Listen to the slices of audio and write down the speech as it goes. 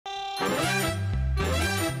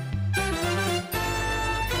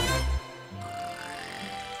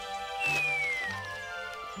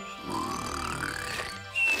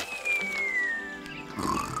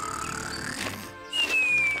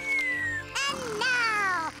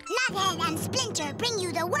Knothead and Splinter bring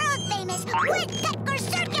you the world-famous Woodpecker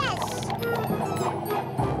Circus!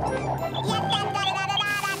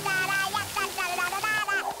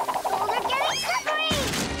 Oh, they're getting slippery!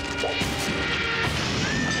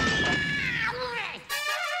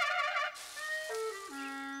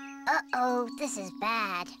 Uh-oh, this is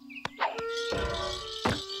bad.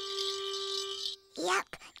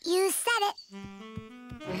 Yep, you said it.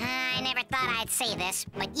 I never thought I'd say this,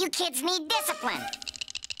 but you kids need discipline.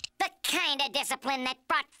 The kind of discipline that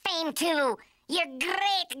brought fame to your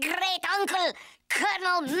great-great-uncle,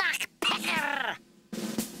 Colonel Knothead.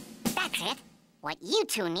 That's it. What you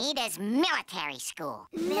two need is military school.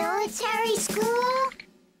 Military school?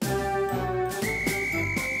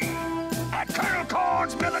 At Colonel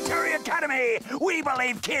Corn's Military Academy, we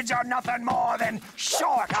believe kids are nothing more than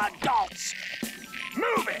short adults.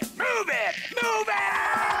 Move it! Move it! Move it!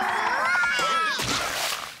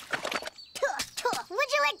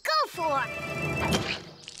 What'd you let go for?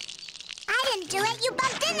 I didn't do it. You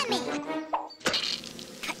bumped into me.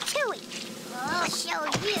 Chewy. I'll show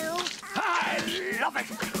you. I love it!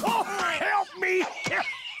 Oh, help me!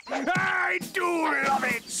 I do love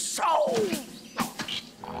it so!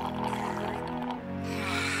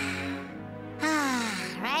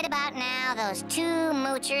 Right about now, those two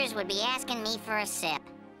moochers would be asking me for a sip.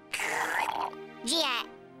 Gee,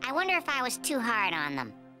 I wonder if I was too hard on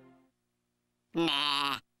them.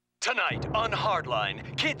 Nah. Tonight on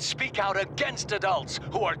Hardline, kids speak out against adults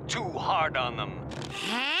who are too hard on them.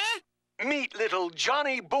 Huh? Meet little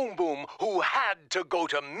Johnny Boom Boom, who had to go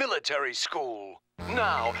to military school.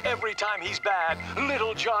 Now, every time he's bad,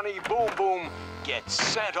 little Johnny Boom Boom gets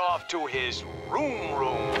sent off to his room.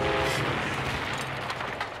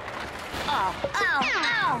 Oh!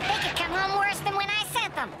 They could come home worse than when I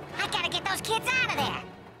sent them. I gotta get those kids out of there.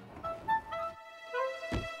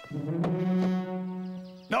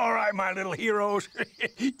 All right, my little heroes.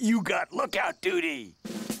 You got lookout duty.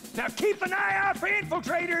 Now keep an eye out for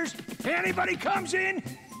infiltrators. If anybody comes in,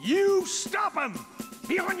 you stop them.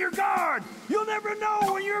 Be on your guard. You'll never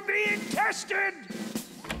know when you're being tested.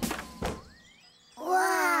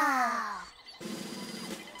 Wow.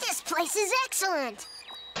 This place is excellent.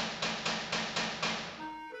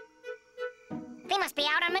 They must be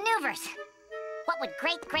out on maneuvers. What would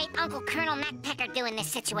great-great-uncle Colonel Knothead do in this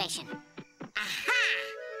situation? Aha!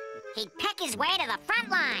 He'd peck his way to the front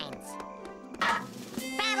lines.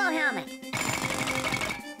 Battle helmet.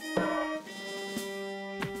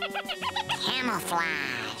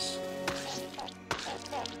 Camouflage.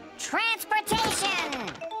 Transportation.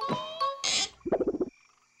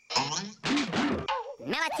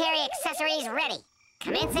 Military accessories ready.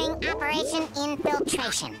 Commencing Operation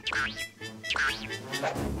Infiltration.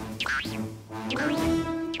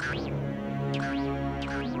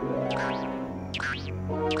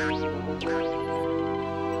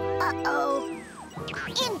 Uh-oh.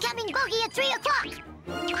 Incoming bogey at 3 o'clock.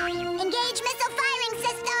 Engage missile firing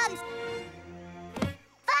systems.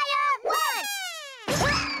 Fire 1!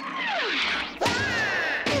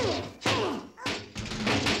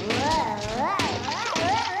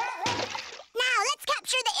 Now let's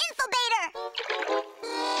capture the infiltrator.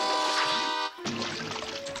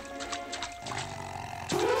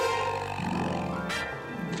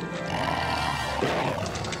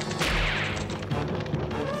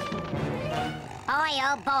 Boy,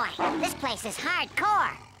 oh boy, this place is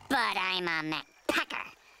hardcore. But I'm a McPecker,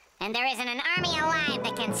 and there isn't an army alive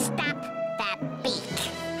that can stop that beak.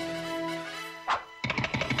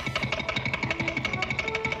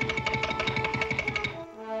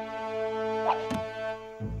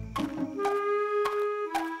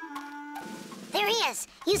 There he is,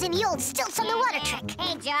 using the old stilts on the water trick.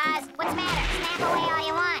 Hey, Jaws, what's the matter? Snap away all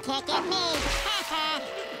you want. Can't get me.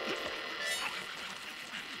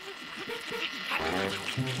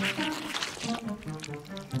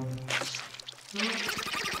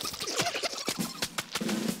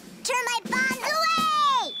 Turn my bombs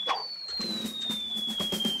away!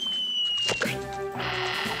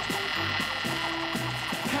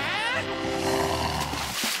 Huh?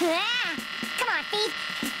 Ah! Come on, Thief.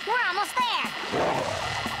 We're almost there.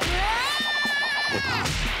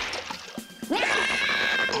 Ah!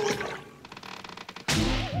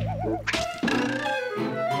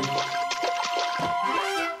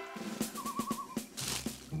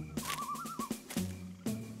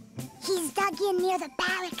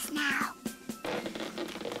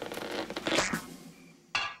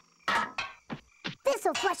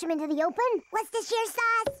 This'll flush him into the open. Worcestershire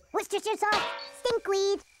sauce. Worcestershire sauce.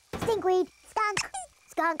 Stinkweed. Stinkweed. Skunk.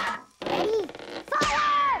 Skunk. Ready? Fire!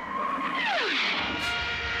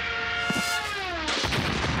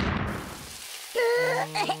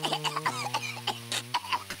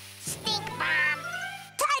 Stink bomb.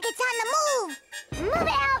 Target's on the move. Move it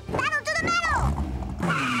out. Metal to the metal.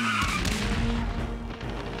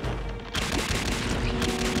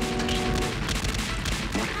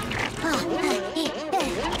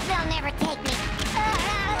 They'll never take me.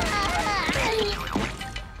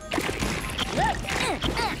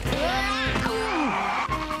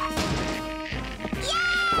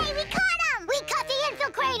 Yay! We caught him! We caught the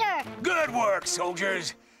infiltrator! Good work,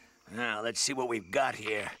 soldiers. Now, let's see what we've got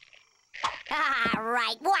here. All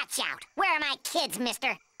right, watch out. Where are my kids,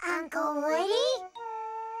 mister? Uncle Woody?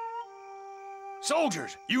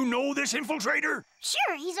 Soldiers, you know this infiltrator?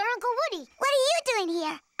 Sure, he's our Uncle Woody. What are you doing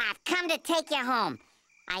here? I've come to take you home.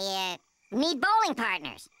 I, need bowling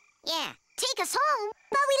partners. Yeah. Take us home?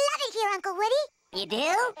 But we love it here, Uncle Woody. You do?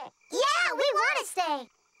 Yeah, we want to stay.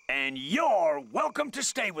 And you're welcome to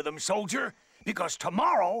stay with them, soldier, because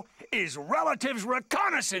tomorrow is Relatives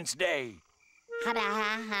Reconnaissance Day.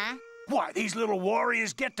 Huh? Why, these little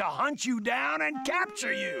warriors get to hunt you down and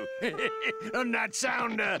capture you. Doesn't that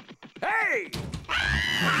sound, hey!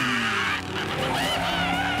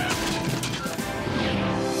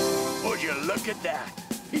 Would you look at that?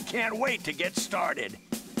 He can't wait to get started.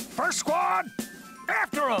 First squad,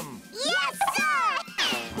 after him! Yes, sir!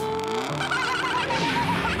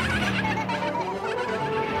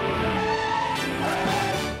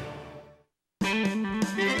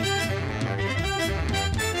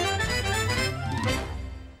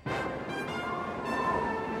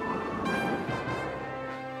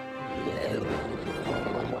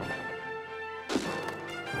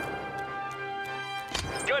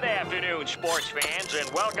 Good afternoon, sports fans, and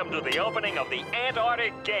welcome to the opening of the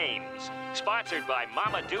Antarctic Games, sponsored by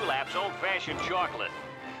Mama Dewlap's old-fashioned chocolate.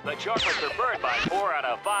 The chocolate preferred by 4 out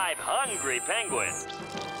of 5 hungry penguins.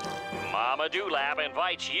 Mama Dewlap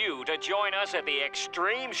invites you to join us at the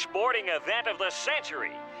extreme sporting event of the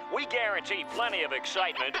century. We guarantee plenty of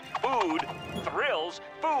excitement, food, thrills,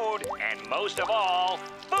 food, and most of all,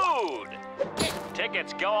 food.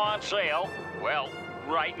 Tickets go on sale, well,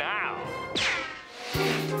 right now.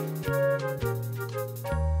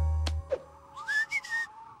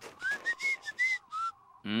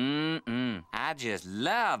 I just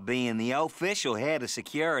love being the official head of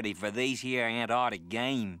security for these here Antarctic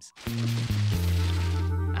Games.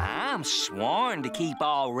 I'm sworn to keep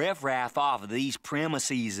all riffraff off of these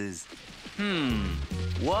premises.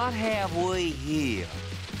 What have we here?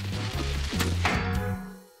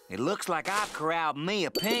 It looks like I've corralled me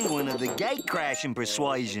a penguin of the gate-crashing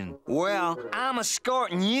persuasion. Well, I'm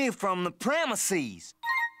escorting you from the premises.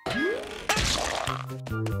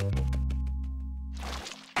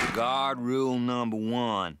 Guard rule number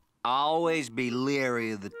 1. Always be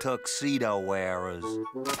leery of the tuxedo wearers.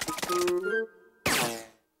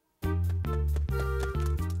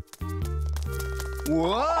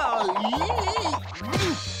 Whoa!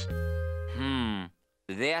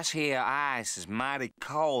 This here ice is mighty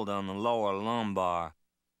cold on the lower lumbar.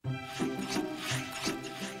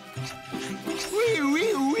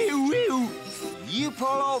 You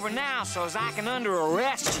pull over now so as I can under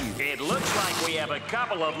arrest you. It looks like we have a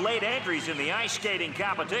couple of late entries in the ice skating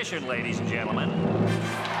competition, ladies and gentlemen.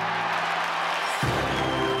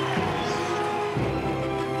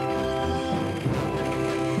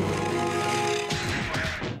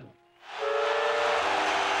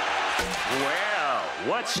 Well,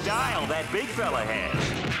 what style that big fella has.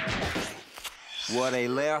 What a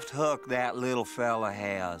left hook that little fella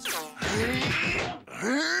has.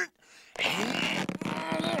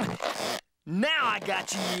 Now I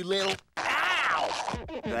got you, you little... Ow!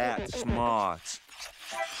 That's smart.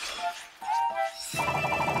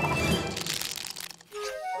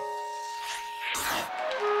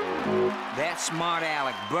 That smart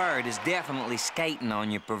aleck bird is definitely skating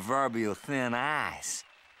on your proverbial thin ice.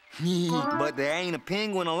 But there ain't a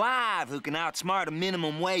penguin alive who can outsmart a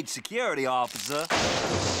minimum wage security officer.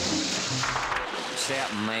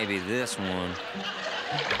 Except maybe this one.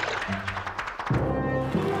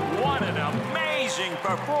 What an amazing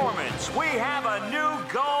performance! We have a new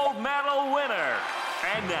gold medal winner!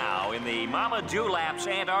 And now, in the Mama Dewlap's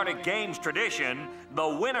Antarctic Games tradition, the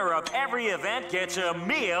winner of every event gets a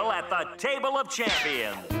meal at the table of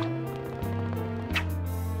champions.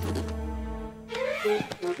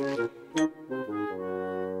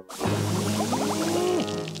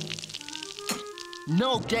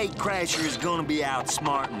 No gatecrasher is gonna be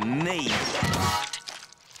outsmarting me.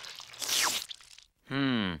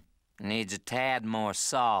 Needs a tad more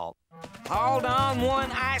salt. Hold on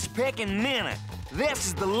one ice-picking minute. This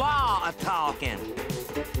is the law of talking.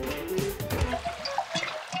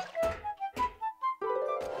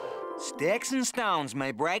 Sticks and stones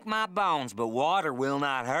may break my bones, but water will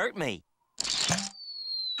not hurt me.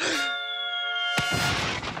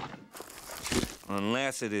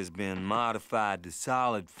 Unless it has been modified to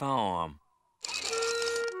solid form.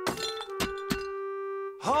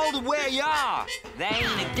 Hold it where you are! There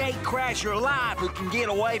ain't a gate crasher alive who can get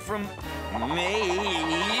away from me.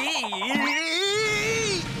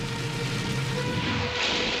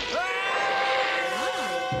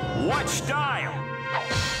 What style?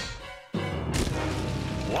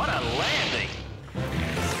 What a landing!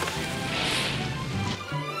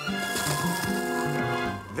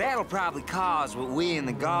 That'll probably cause what we in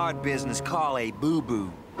the guard business call a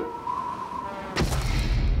boo-boo.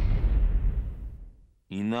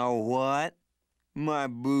 You know what? My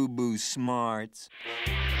boo-boo smarts.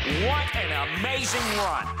 What an amazing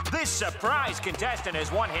run! This surprise contestant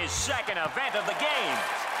has won his second event of the games.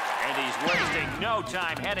 And he's wasting no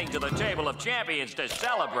time heading to the table of champions to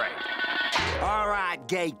celebrate. All right,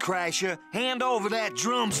 gate crasher, hand over that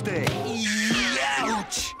drumstick.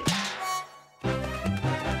 Ouch!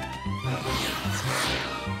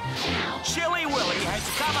 Chilly Willy has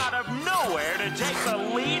come out of nowhere to take the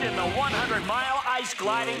lead in the 100-mile ice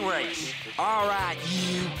gliding race. All right,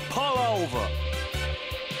 you, pull over.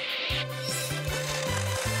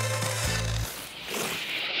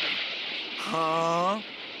 Huh?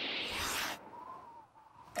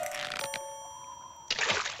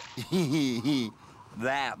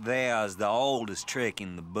 That there's the oldest trick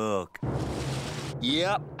in the book.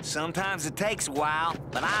 Yep, sometimes it takes a while,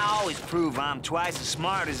 but I always prove I'm twice as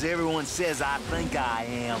smart as everyone says I think I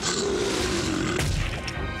am.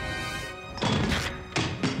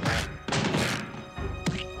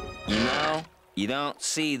 You know, you don't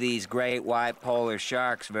see these great white polar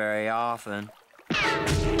sharks very often.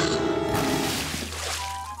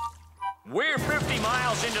 We're 50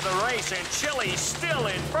 miles into the race, and Chili's still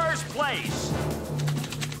in first place.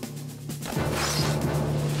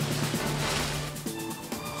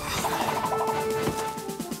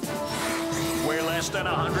 We're less than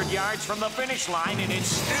 100 yards from the finish line, and it's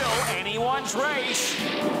still anyone's race.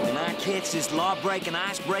 When I catch this law-breaking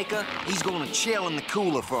icebreaker, he's gonna chill in the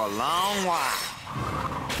cooler for a long while.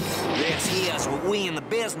 This here's what we in the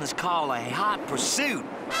business call a hot pursuit.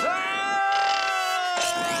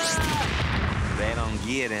 They don't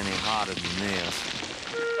get any hotter than this.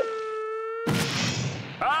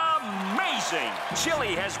 Amazing!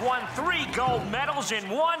 Chili has won 3 gold medals in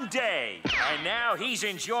one day. And now he's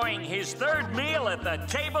enjoying his third meal at the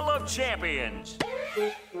table of champions.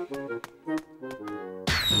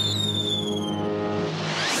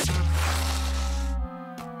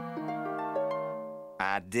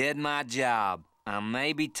 I did my job. I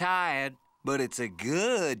may be tired, but it's a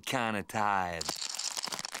good kind of tired.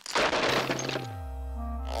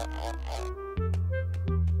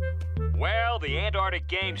 Well, the Antarctic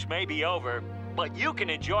Games may be over, but you can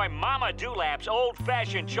enjoy Mama Dewlap's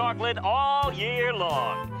old-fashioned chocolate all year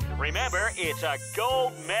long. Remember, it's a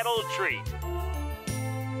gold medal treat.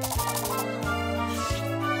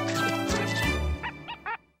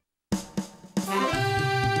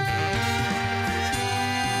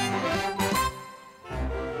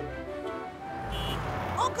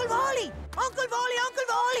 Uncle Wally! Uncle Wally! Uncle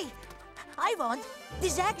Wally! I want the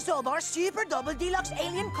Zack Zobar Super Double Deluxe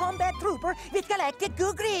Alien Combat Trooper with Galactic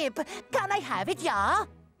Goo Grip. Can I have it, yeah?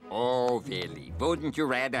 Oh, Willie, wouldn't you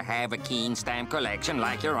rather have a keen stamp collection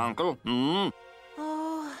like your uncle, hmm?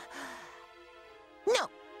 Oh... No.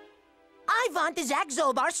 I want the Zack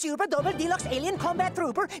Zobar Super Double Deluxe Alien Combat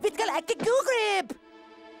Trooper with Galactic Goo Grip.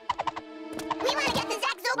 We want to get the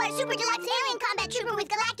Zack Zobar Super Deluxe Alien Combat Trooper with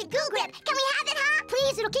Galactic Goo Grip. Can we have it, huh?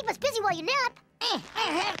 Please, it'll keep us busy while you nap.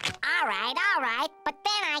 All right, but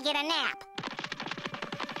then I get a nap.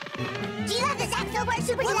 Do you have the Zack Zobar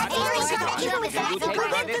Super Deluxe Alien Combat Trooper with Galactic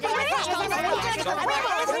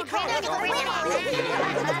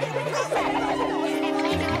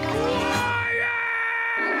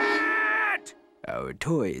Our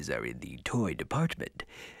toys are in the toy department.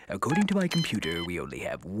 According to my computer, we only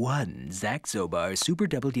have one Zack Zobar Super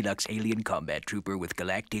Double Deluxe Alien Combat Trooper with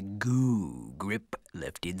Galactic Goo Grip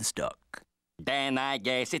left in stock. Then I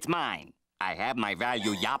guess it's mine. I have my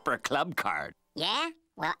Value Yopper Club card. Yeah?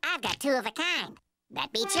 Well, I've got 2 of a kind.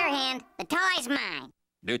 That beats your hand. The toy's mine.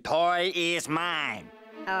 The toy is mine.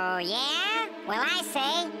 Oh, yeah? Well, I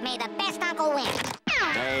say, may the best uncle win.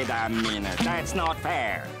 Wait a minute, that's not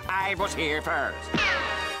fair. I was here first.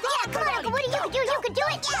 Yeah, come on, Uncle Woody, you can do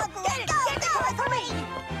it. Yeah, get it, for me.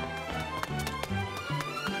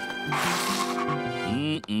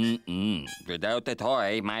 Without the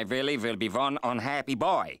toy, my Willie will be one unhappy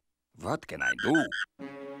boy. What can I do?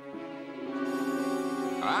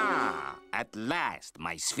 Ah, at last,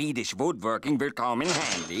 my Swedish woodworking will come in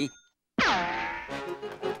handy.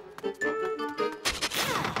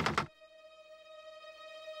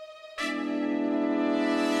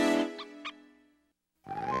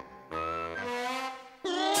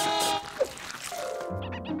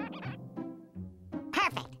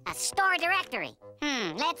 Store directory.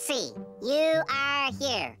 Let's see. You are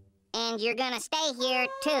here. And you're gonna stay here,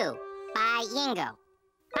 too. By Yingo.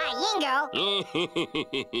 By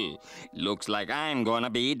Yingo? Looks like I'm gonna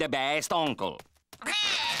be the best uncle.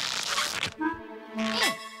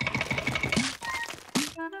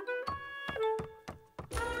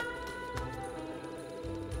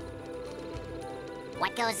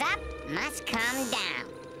 What goes up must come down.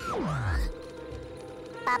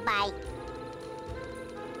 Bye-bye.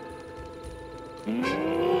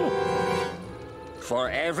 For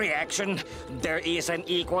every action, there is an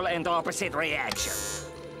equal and opposite reaction.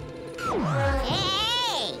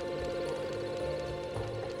 Hey!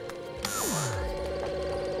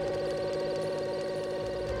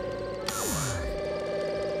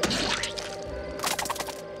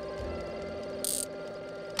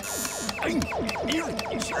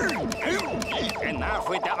 Enough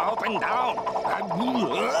with the up and down.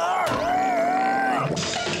 Going up.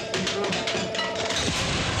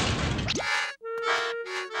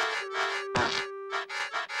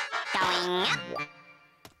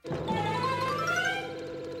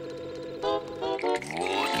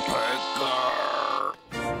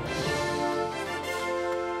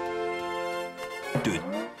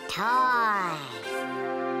 Toy.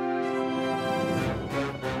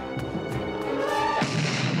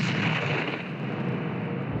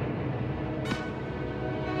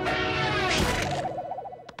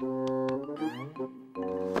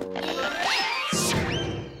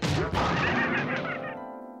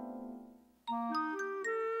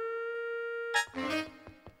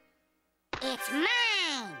 It's mine!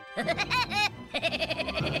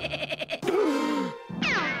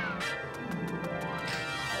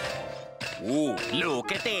 Ooh,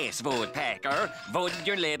 look at this, Woodpecker. Wouldn't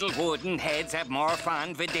your little wooden heads have more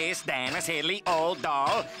fun with this than a silly old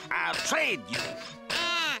doll? I'll trade you.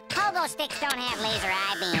 Pogo sticks don't have laser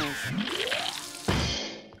eye beams.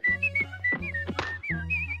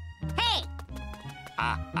 Hey!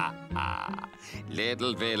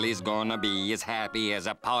 Little Willie's gonna be as happy as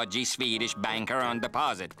a podgy Swedish banker on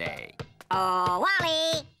deposit day. Oh,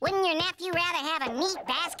 Wally, wouldn't your nephew rather have a neat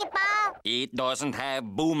basketball? It doesn't have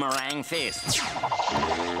boomerang fists. Whoa!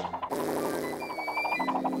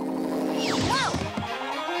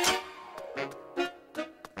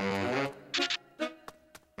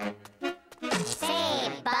 Say,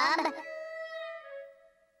 bub.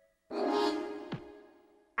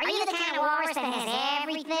 Are you the kind of walrus that has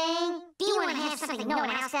everything? Do you want to have something no one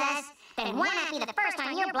else does? Then why not be the first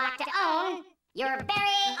on your block to own your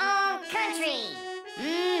very own country?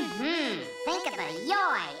 Think of the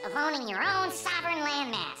joy of owning your own sovereign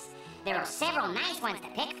landmass. There are several nice ones to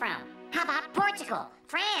pick from. How about Portugal,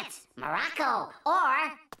 France, Morocco,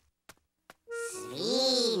 or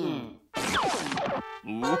Sweden?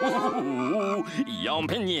 Ooh,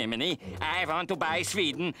 yumpin' Yemeni. I want to buy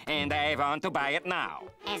Sweden, and I want to buy it now.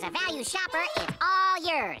 As a value shopper, it's all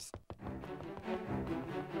yours.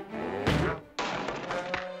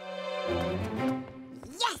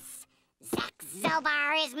 Yes! Zach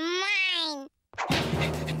Zobar is mine!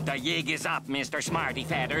 The yig is up, Mr. Smarty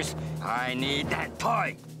Feathers. I need that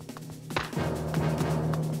toy.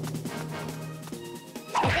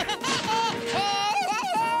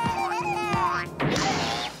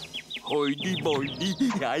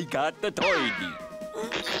 Hoity-boity, I got the toy-y.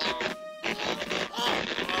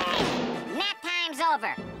 Nap time's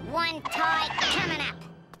over. One toy coming up.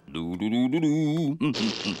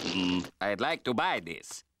 I'd like to buy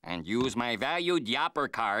this and use my valued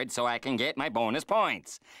Yopper card so I can get my bonus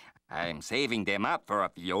points. I'm saving them up for a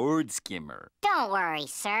fjord skimmer. Don't worry,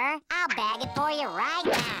 sir. I'll bag it for you right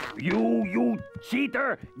now. You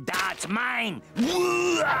cheater! That's mine!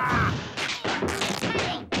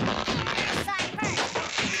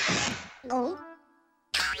 Oh?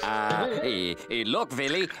 Look,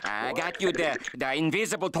 Willie, I got you the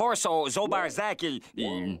invisible torso Zobar Zakil.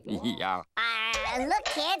 Yeah. Look,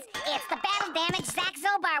 kids, it's the battle-damaged Zach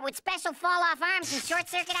Zobar with special fall-off arms and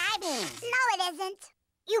short-circuit eye beams. No, it isn't.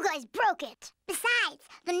 You guys broke it. Besides,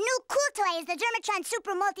 the new cool toy is the Dermatron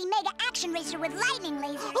Super Multi-Mega Action Racer with lightning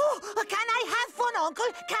lasers. Oh, can I have one,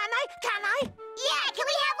 Uncle? Can I? Yeah, can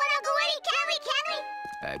we have one, Uncle Woody? Can we?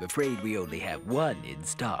 I'm afraid we only have one in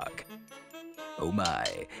stock. Oh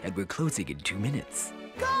my, and we're closing in 2 minutes.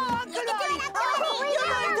 Go, Uncle Ollie!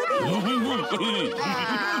 Oh, you're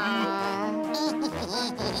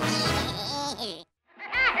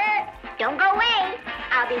Don't go away.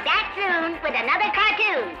 I'll be back soon with another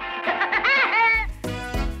cartoon.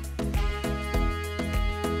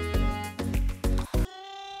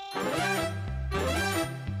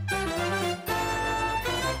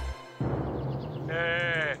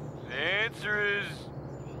 The answer is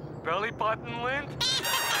belly button lint? Belly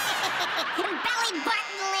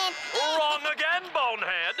button lint. Wrong again,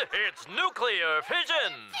 bonehead. It's nuclear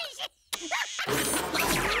fission. I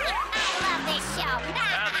love this show.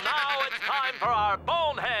 And now it's time for our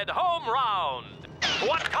bonehead home round.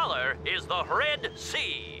 What color is the Red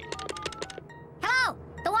Sea? Hello.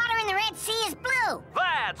 The water in the Red Sea is blue.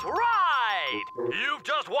 That's right! You've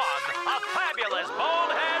just won a fabulous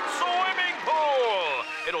bonehead swimming pool.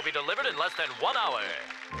 It'll be delivered in less than 1 hour.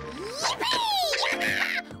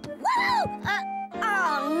 Yippee! Woo!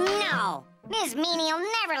 Oh, no. Miss Meanie'll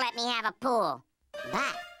never let me have a pool.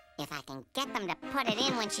 But if I can get them to put it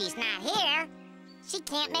in when she's not here, she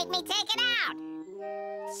can't make me take it out.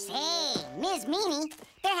 Say, Miss Meanie,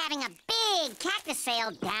 they're having a big cactus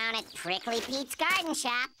sale down at Prickly Pete's garden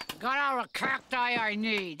shop. Got all the cacti I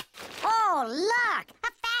need. Oh, look!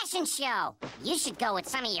 A fashion show. You should go with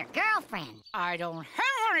some of your girlfriends. I don't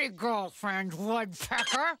have any girlfriends,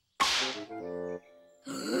 Woodpecker.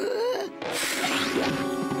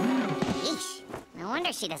 Yeesh. No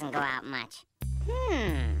wonder she doesn't go out much.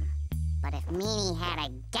 But if Meanie had a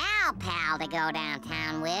gal pal to go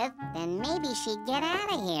downtown with, then maybe she'd get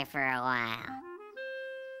out of here for a while.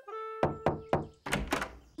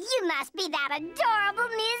 You must be that adorable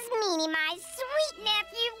Miss Meanie my sweet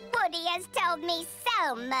nephew Woody has told me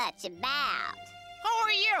so much about. Who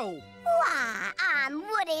are you? Why, I'm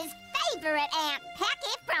Woody's favorite Aunt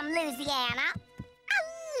Pecky from Louisiana. I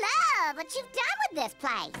love what you've done with this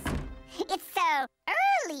place. It's so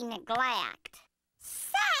early neglect.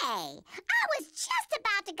 Say, I was just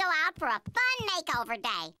about to go out for a fun makeover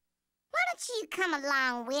day. Why don't you come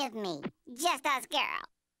along with me? Just us girls.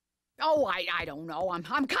 Oh, I don't know. I'm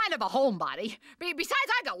kind of a homebody.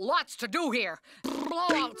 Besides, I got lots to do here. Blow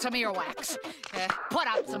out some earwax. Put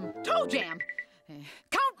out some toe jam.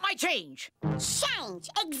 Count my change. Change,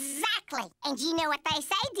 exactly. And you know what they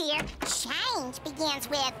say, dear? Change begins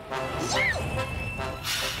with yow.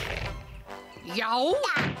 Yo?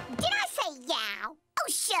 Did I say yow? Oh,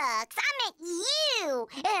 shucks, I meant you.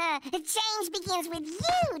 Change begins with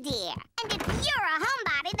you, dear. And if you're a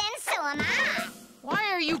homebody, then so am I.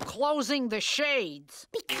 Why are you closing the shades?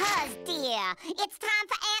 Because, dear, it's time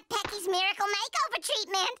for Aunt Pecky's miracle makeover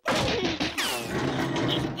treatment.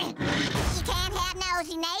 You can't have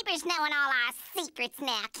nosy neighbors knowing all our secrets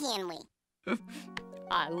now, can we?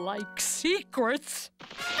 I like secrets.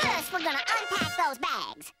 First, we're gonna unpack those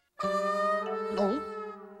bags. Oh?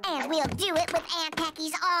 And we'll do it with Aunt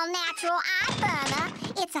Pecky's all-natural eye burner.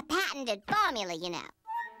 It's a patented formula, you know.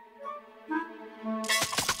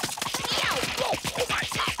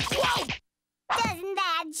 Doesn't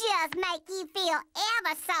that just make you feel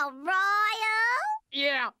ever so royal?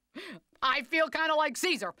 Yeah, I feel kind of like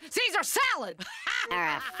Caesar. Caesar salad! Or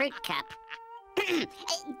a fruit cup. Don't you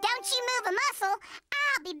move a muscle.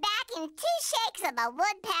 I'll be back in 2 shakes of a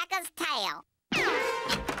woodpecker's tail.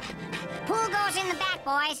 Pool goes in the back,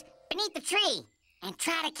 boys, beneath the tree. And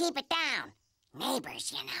try to keep it down.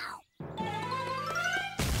 Neighbors, you know.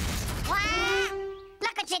 What?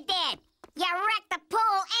 Look what you did. You wrecked the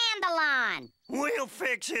pool and the lawn. We'll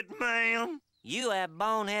fix it, ma'am. You have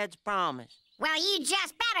Bonehead's promise. Well, you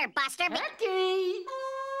just better, Buster. Pecky!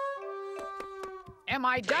 Am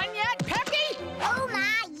I done yet, Pecky? Oh,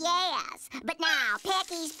 my, yes. But now,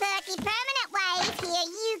 Pecky's perky permanent ways, here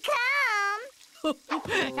you come.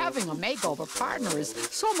 Having a makeover partner is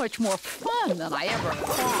so much more fun than I ever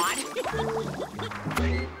thought.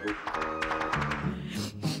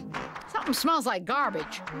 Something smells like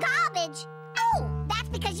garbage. Garbage? Oh, that's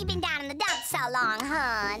because you've been down in the dumps so long,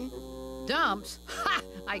 hon. Dumps? Ha!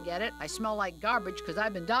 I get it. I smell like garbage because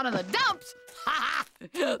I've been down in the dumps. Ha ha!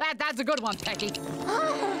 That's a good one, Pecky.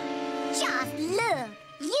 Just look.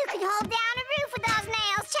 You could hold down a roof with those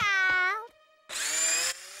nails, child.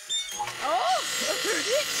 Oh!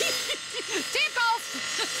 Tickles!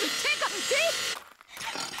 Tickles!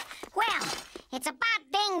 Well, it's about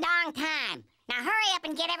ding-dong time. Now hurry up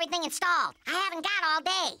and get everything installed. I haven't got all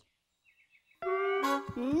day.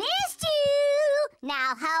 Missed you!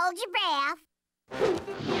 Now hold your breath.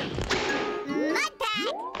 Mud pack.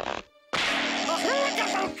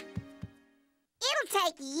 It'll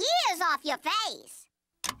take years off your face.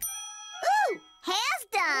 Ooh, hair's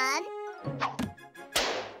done.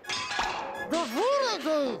 the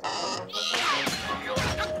Woody.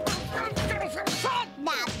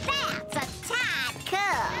 Now that's a tight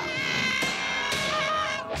cuff.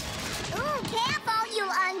 Ooh, careful,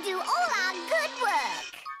 you'll undo all our good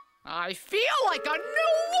work. I feel like a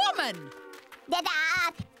new woman.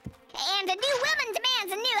 And a new woman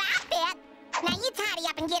demands a new outfit. Now you tidy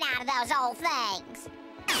up and get out of those old things.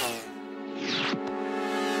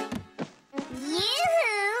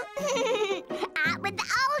 Yoo-hoo! Out with the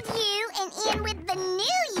old you and in with the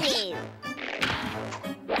new you.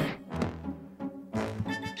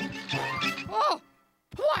 Oh,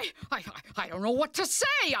 why, I don't know what to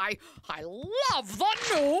say. I love the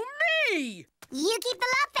new me. You keep the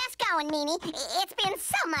love fest going, Mimi. It's been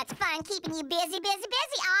so much fun keeping you busy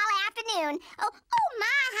all afternoon. Oh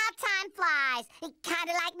my, how time flies.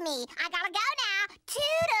 Kinda like me. I gotta go now.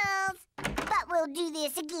 Toodles. But we'll do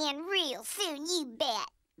this again real soon, you bet.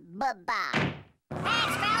 Bye-bye.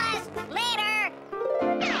 Thanks, fellas. Later.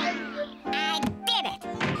 I did it.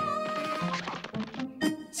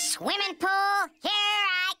 Swimming pool, here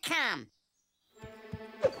I come.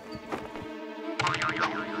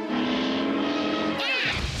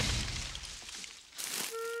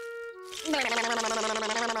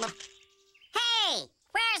 Hey,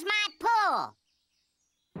 where's my pool?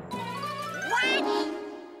 What?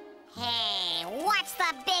 Hey, what's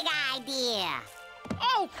the big idea?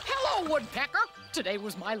 Oh, hello, Woodpecker. Today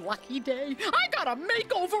was my lucky day. I got a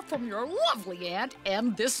makeover from your lovely aunt,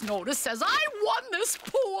 and this notice says I won this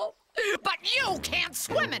pool. But you can't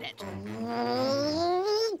swim in it. They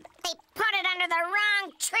put it under the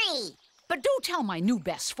wrong tree. But do tell my new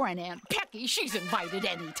best friend, Aunt Pecky, she's invited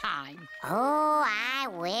any time. Oh, I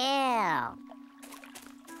will.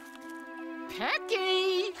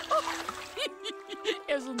 Pecky!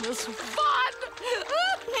 Isn't this fun?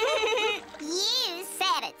 You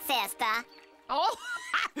said it, sister. Oh,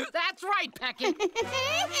 that's right, Pecky.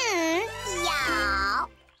 Y'all.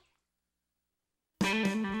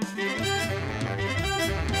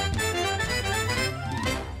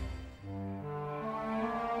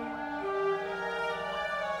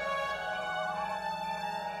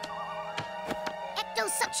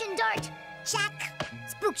 Ecto-suction dart, check.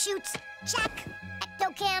 Spook shoots, check.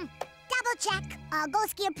 Ectocam, double check. All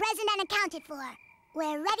ghost gear present and accounted for.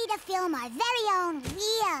 We're ready to film our very own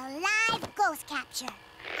real live ghost capture.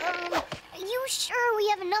 Are you sure we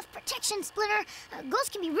have enough protection, Splinter? Ghosts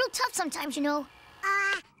can be real tough sometimes, you know.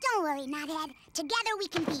 Don't worry, Knothead. Together we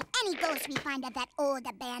can beat any ghost we find at that old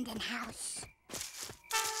abandoned house.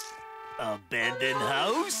 Abandoned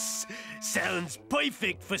house? Sounds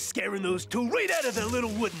perfect for scaring those two right out of their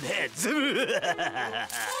little wooden heads.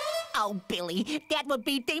 Oh, Billy, that would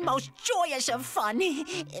be the most joyous of fun.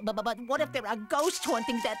 But what if there are ghosts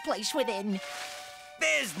haunting that place within?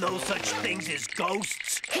 There's no such things as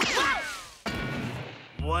ghosts.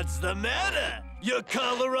 What's the matter? Your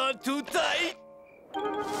collar on too tight?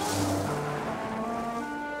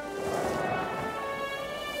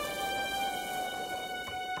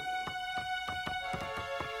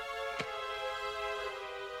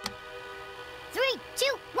 Three,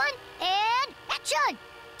 two, one, and action!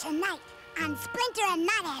 Tonight, on Splinter and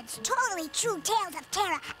Knothead's totally true tales of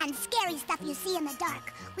terror and scary stuff you see in the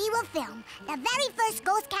dark, we will film the very first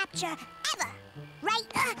ghost capture ever. Right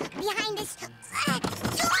behind this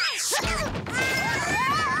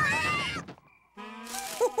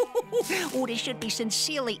Oh, this should be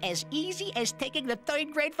sincerely as easy as taking the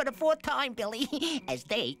third grade for the fourth time, Billy, as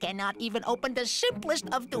they cannot even open the simplest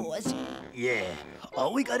of doors. Yeah,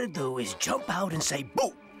 all we gotta do is jump out and say,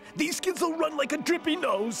 boo! These kids will run like a drippy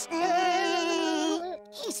nose. Hey,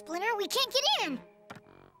 Splinter, we can't get in.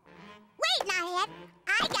 Wait, Knothead.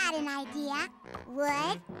 I got an idea.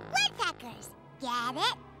 Woodpeckers. Get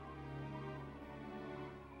it?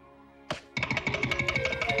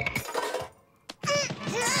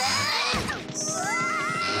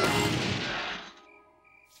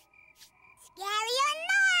 Scary or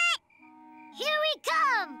not? Here we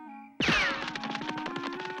come!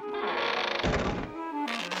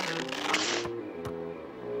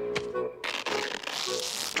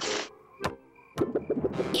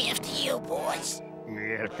 After you, boys.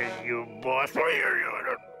 After you, boss.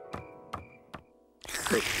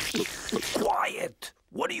 Quiet.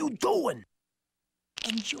 What are you doing?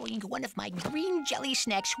 Enjoying one of my green jelly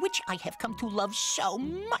snacks, which I have come to love so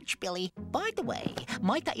much, Billy. By the way,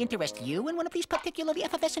 might I interest you in one of these particularly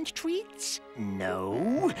effervescent treats?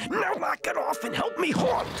 No. Now knock it off and help me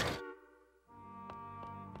haunt.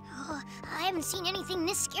 Oh, I haven't seen anything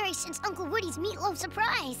this scary since Uncle Woody's meatloaf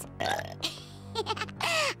surprise.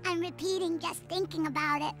 I'm repeating just thinking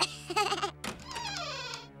about it.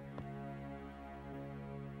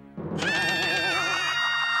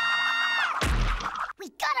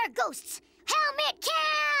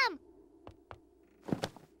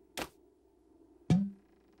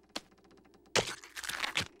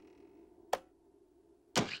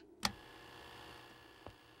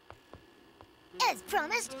 As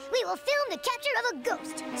promised, we will film the capture of a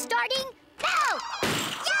ghost, starting now!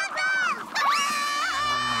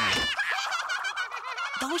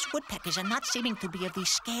 Those woodpeckers are not seeming to be of the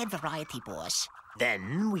scared variety, boss.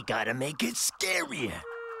 Then we gotta make it scarier.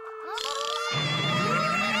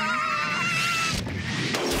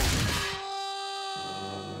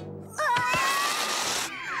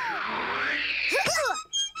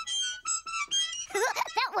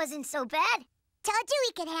 That wasn't so bad. Told you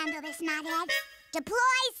we could handle this, Knothead. Deploy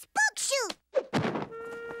spook shoot!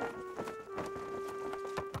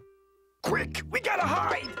 Quick, we gotta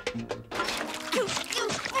hide!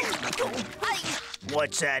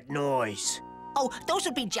 What's that noise? Oh, those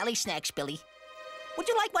would be jelly snacks, Billy. Would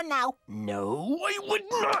you like one now? No, I would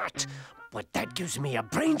not. But that gives me a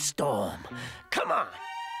brainstorm. Come on.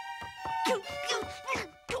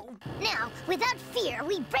 Now, without fear,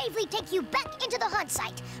 we bravely take you back into the hunt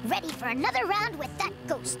site, ready for another round with that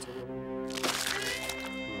ghost.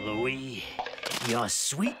 Louie, your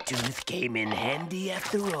sweet tooth came in handy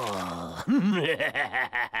after all.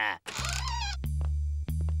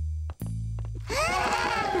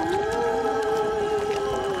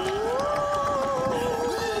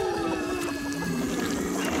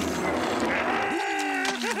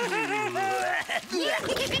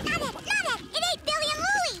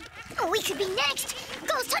 We could be next!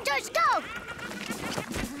 Ghost hunters, go!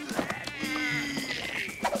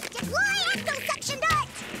 Deploy ecto-suction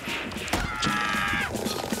darts!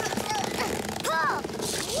 Pull!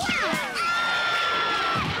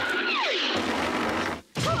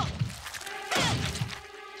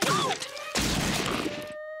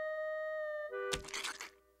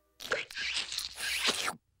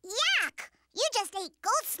 Yuck! You just ate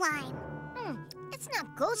ghost slime. It's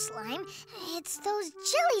not ghost slime. It's those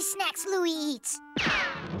jelly snacks Louie eats.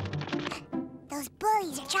 Those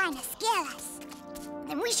bullies are trying to scare us.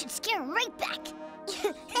 Then we should scare them right back.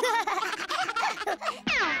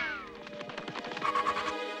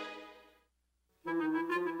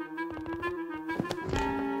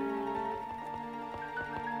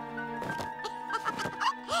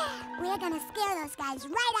 We're gonna scare those guys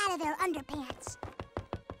right out of their underpants.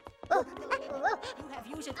 You have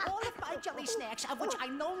used all of my jelly snacks, of which I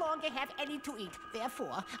no longer have any to eat.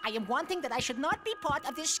 Therefore, I am wanting that I should not be part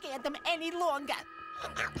of this scare-them any longer.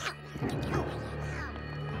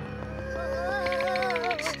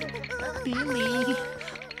 Billy.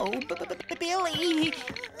 Oh, Billy.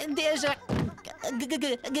 There's a...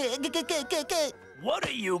 What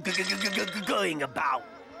are you going about?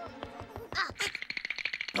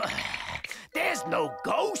 There's no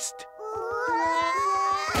ghost.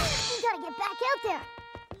 We gotta get back out there.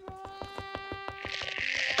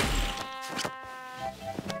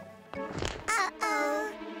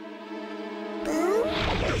 Uh-oh. Boom.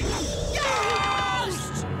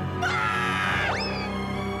 Ghost!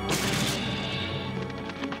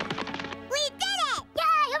 We did it!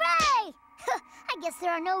 Yay, hooray! I guess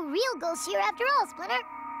there are no real ghosts here after all, Splinter.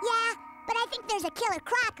 Yeah, but I think there's a killer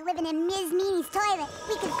croc living in Ms. Meanie's toilet.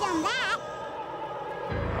 We could film that.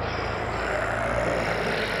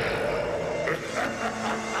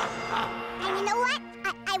 And you know what?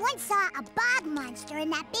 I once saw a bog monster in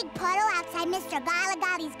that big puddle outside Mr.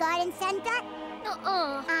 Golligolly's garden center.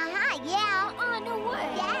 Uh-huh, yeah. Oh, no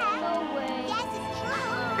way. Yeah. No way. Yes, it's true.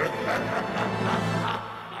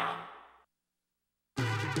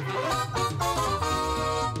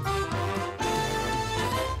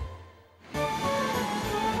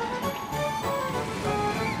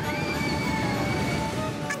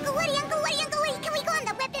 Uncle Woody, can we go on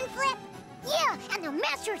the weapon flip? Yeah, and the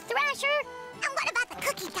Master Thrasher. And what about the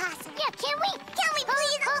cookie tosser? Yeah, can we? Can we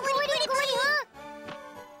please, Uncle Woody, please?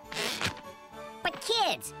 But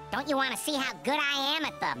kids, don't you want to see how good I am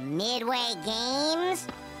at the Midway Games?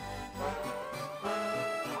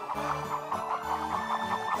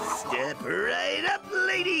 Step right up,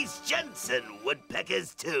 ladies, gents, and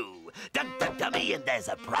woodpeckers, too. Dummy, and there's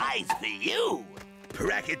a prize for you.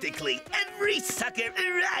 Practically every sucker,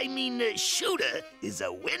 shooter, is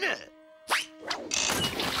a winner.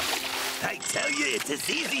 I tell you, it's as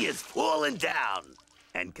easy as falling down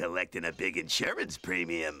and collecting a big insurance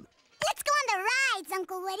premium. Let's go on the rides,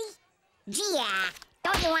 Uncle Woody. Gee,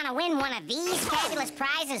 don't you want to win one of these fabulous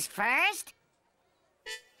prizes first?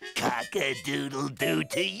 Cock-a-doodle-doo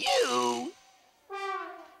to you.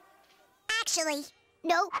 Actually,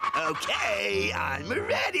 no. Okay, I'm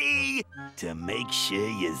ready to make sure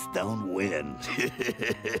you don't win.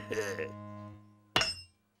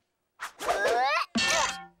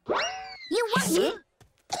 You won.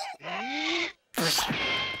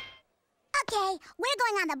 Okay, we're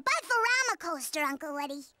going on the Buffarama coaster, Uncle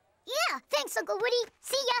Woody. Yeah, thanks, Uncle Woody.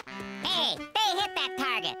 See ya. Hey, they hit that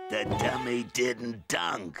target. The dummy didn't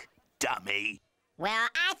dunk, dummy. Well,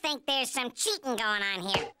 I think there's some cheating going on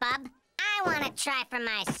here, bub. I want to try for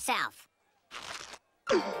myself.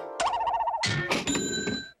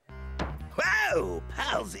 Whoa,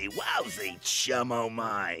 palsy wowsy, chum o'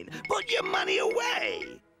 mine. Put your money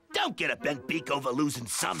away. Don't get a bent beak over losing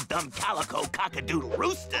some dumb calico cockadoodle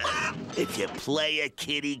rooster. If you play a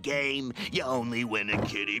kiddie game, you only win a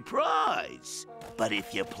kiddie prize. But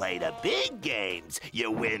if you play the big games,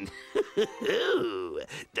 you win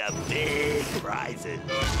the big prizes.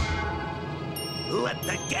 Let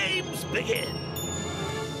the games begin.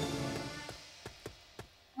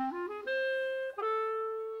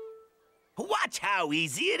 Watch how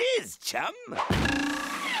easy it is, chum.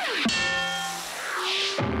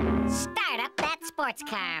 Start up that sports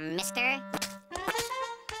car, mister.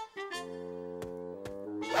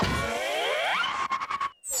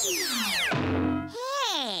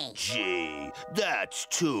 Hey! Gee, that's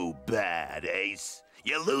too bad, Ace.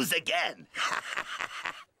 You lose again.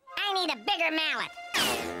 I need a bigger mallet.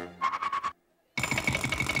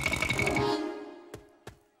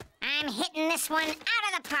 I'm hitting this one out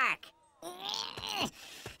of the park.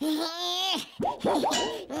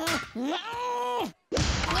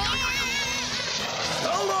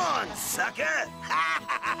 Hold on, sucker.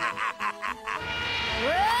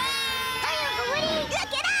 Hey, Uncle Woody,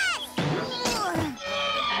 look at us!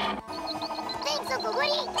 Thanks, Uncle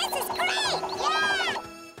Woody. This is great! Yeah!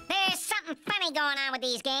 There's something funny going on with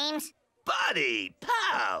these games. Buddy,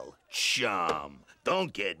 pal, chum,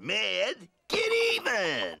 don't get mad. Get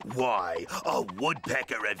even! Why, a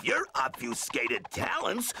woodpecker of your obfuscated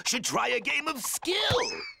talents should try a game of skill.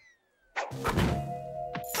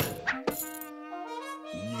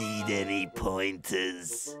 Need any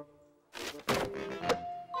pointers?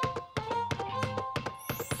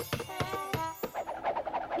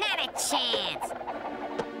 Not a chance.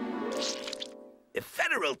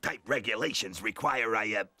 Federal-type regulations require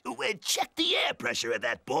I check the air pressure of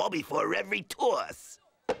that ball before every toss.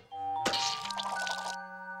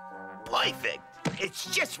 Perfect. It's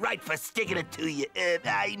just right for sticking it to you.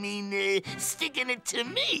 Sticking it to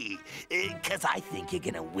me. 'Cause I think you're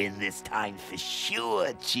gonna win this time for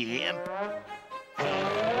sure, champ.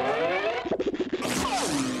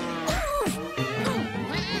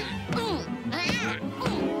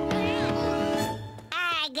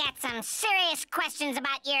 I got some serious questions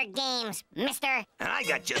about your games, mister. And I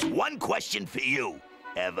got just one question for you.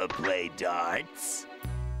 Ever play darts?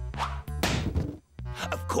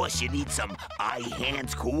 Of course, you need some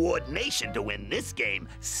eye-hands coordination to win this game,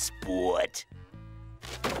 sport.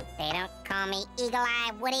 They don't call me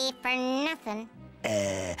Eagle-Eye Woody for nothing.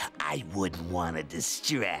 I wouldn't want to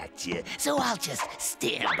distract you, so I'll just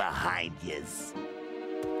stand behind you.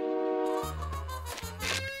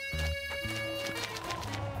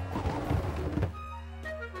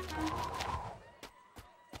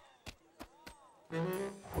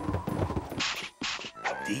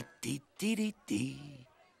 Dee-dee-dee-dee-dee.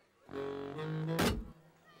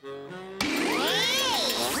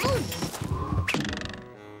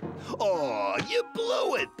 Oh, you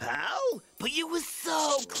blew it, pal. But you were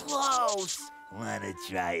so close. Wanna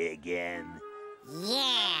try again?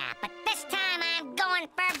 Yeah, but this time I'm going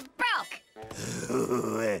for broke.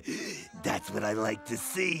 That's what I like to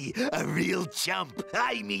see. A real chump.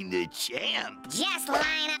 I mean the champ. Just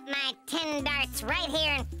line up my 10 darts right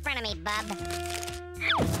here in front of me, bub.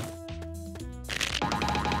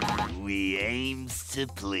 We aims to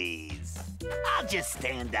please. I'll just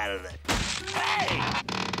stand out of the... Hey!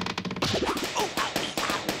 Oh, ow,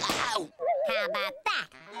 ow, ow. How about that?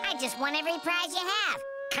 I just won every prize you have,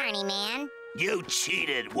 Carney man. You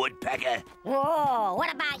cheated, Woodpecker. Whoa,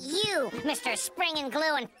 what about you, Mr. Spring and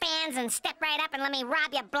Glue and Fans, and step right up and let me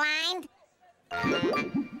rob you blind?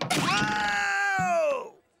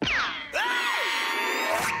 Whoa!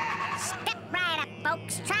 Step right up,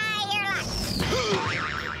 folks. Try your luck.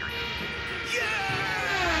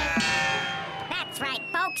 Yeah! That's right,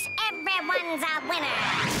 folks. Everyone's a winner.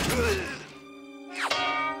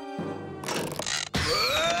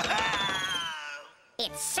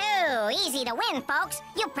 It's so easy to win, folks.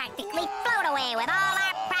 You practically float away with all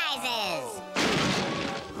our prizes.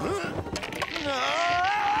 No!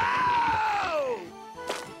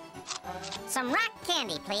 Some rock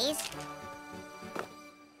candy, please.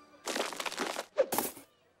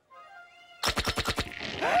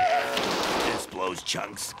 This blows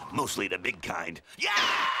chunks, mostly the big kind. Yeah!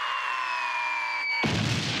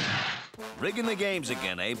 Rigging the games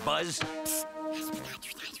again, eh, Buzz?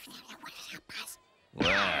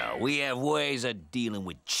 Well, we have ways of dealing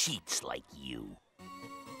with cheats like you.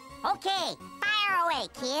 Okay, fire away,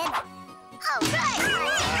 kids. Oh, good!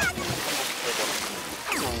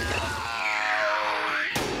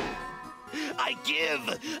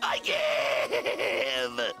 I give!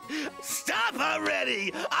 Stop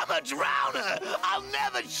already! I'm a drowner! I'll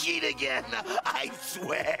never cheat again! I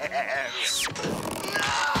swear! No!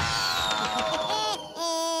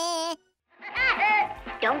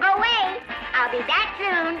 Don't go away. I'll be back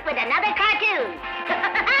soon with another cartoon.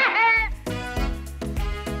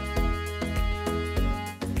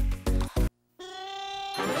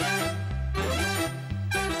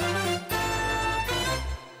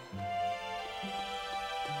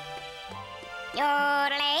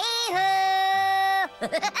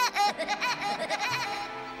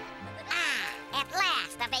 At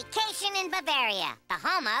last, a vacation in Bavaria, the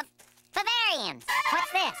home of Bavarians.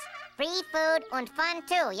 What's this? Free food and fun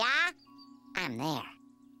too, yeah? I'm there.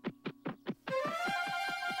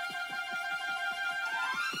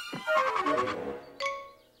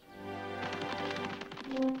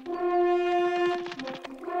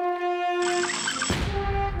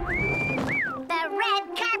 The red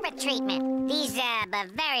carpet treatment. These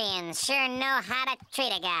Bavarians sure know how to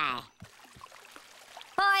treat a guy.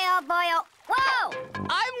 Boy, oh boy, oh. Whoa!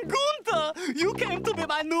 I'm Gunther! You came to be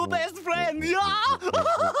my new best friend, yeah?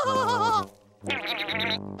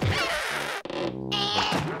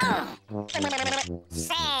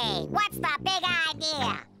 Say, what's the big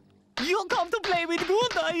idea? You come to play with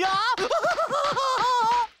Gunther, yeah?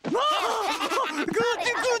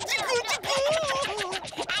 Gucci, Gucci, Gucci,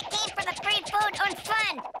 I came for the free food and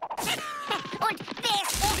fun. And this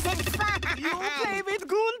isn't fun. You play with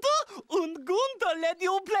Gunther, and Gunther let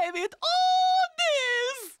you play with all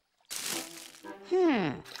this.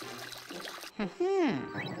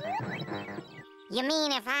 You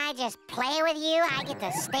mean if I just play with you, I get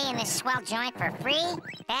to stay in this swell joint for free?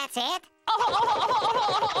 That's it?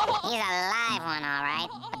 He's a live one, all right.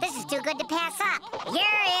 But this is too good to pass up.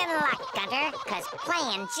 You're in luck, Gunter, because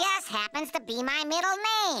playing just happens to be my middle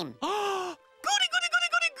name. Goody, goody, goody,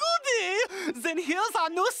 goody, goody! Then here's our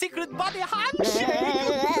new secret body handshake.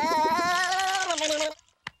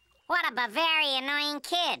 What a very annoying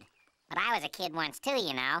kid. But I was a kid once too,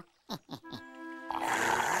 you know.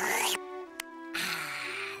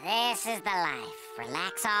 This is the life.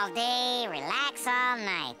 Relax all day, relax all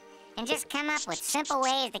night. And just come up with simple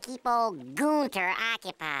ways to keep old Gunter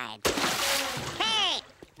occupied. Hey!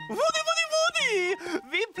 Woody, Woody, Woody!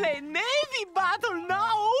 We play Navy battle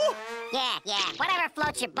now! Yeah, whatever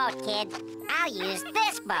floats your boat, kid. I'll use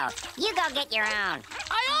this boat. You go get your own.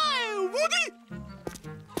 Aye, Woody!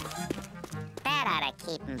 That ought to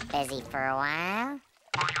keep him busy for a while.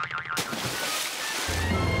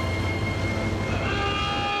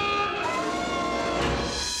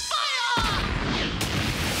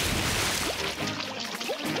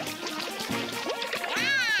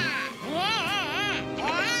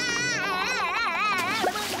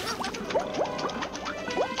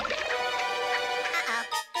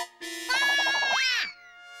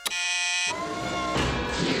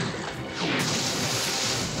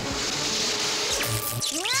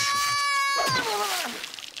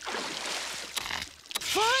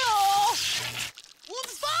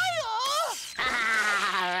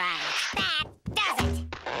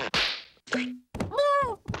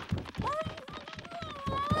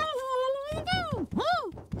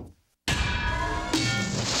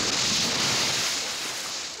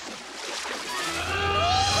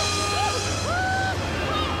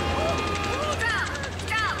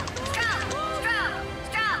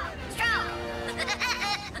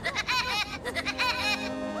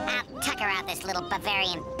 Little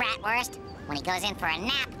Bavarian bratwurst. When he goes in for a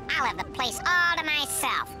nap, I'll have the place all to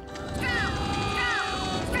myself.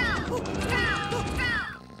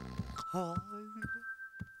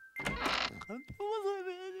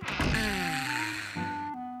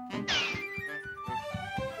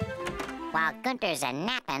 While Gunter's a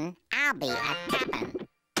nappin', I'll be a tappin'.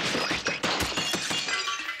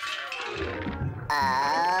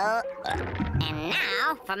 Oh, and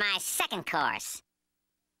now for my second course.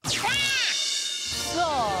 So,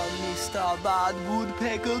 Mr. Bad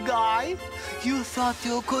Woodpecker guy, you thought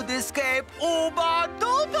you could escape Uber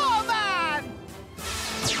Duper Man!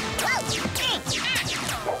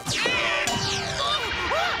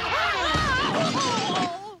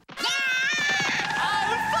 I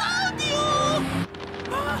found you!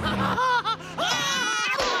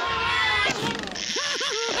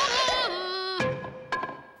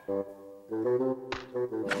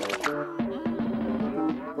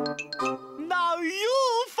 Now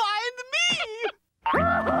you find me!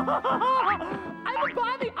 I'm a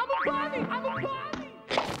bunny! I'm a bunny! I'm a bunny!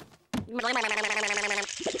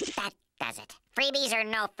 does it. Freebies or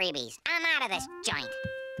no freebies, I'm out of this joint.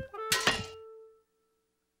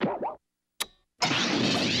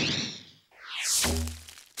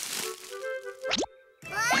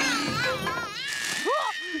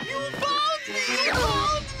 You found me! You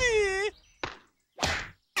found me!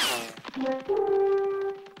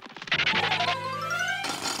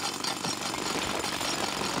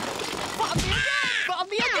 Found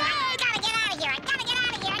me again! Gotta get out of here! I gotta get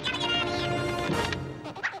out of here! I gotta get out of here!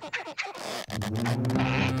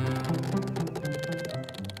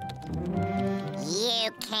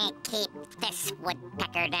 You can't keep this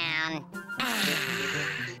woodpecker down.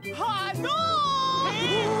 Ah, no!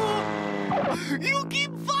 You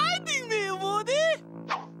keep finding me, Woody!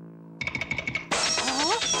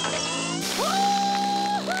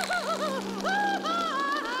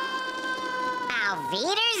 Auf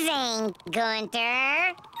Wiedersehen,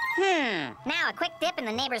 Gunther. Now a quick dip in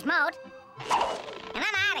the neighbor's moat, and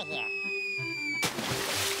I'm out of here.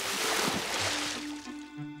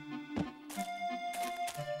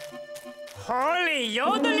 Holy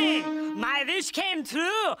yodeling! My wish came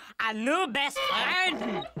true! A new best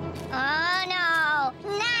friend! Oh, no!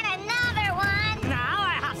 Not another one! Now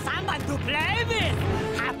I have someone to play with!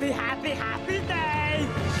 Happy, happy, happy day!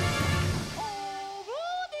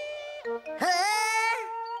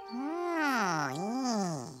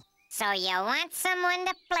 So you want someone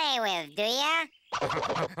to play with, do ya?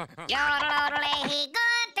 Yodelodely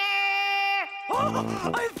Gunther!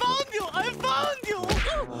 Oh, I found you! I found you!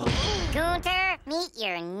 Gunther, meet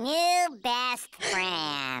your new best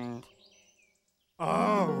friend.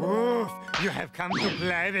 Oh, Wolf, you have come to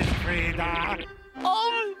play with Frida.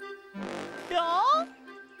 Yeah?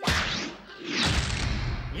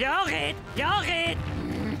 You're it! You're it!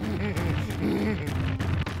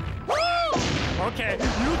 Okay,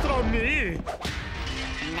 you throw me.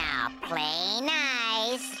 Now play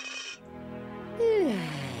nice.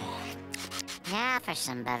 Now for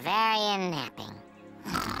some Bavarian napping.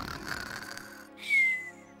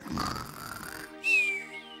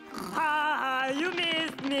 Ah, you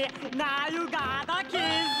missed me. Now you gotta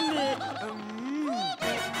kiss me.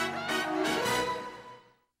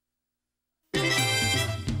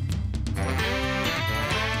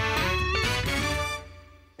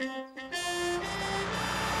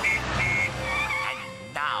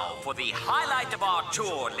 For the highlight of our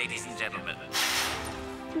tour, ladies and gentlemen.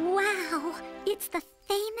 Wow, it's the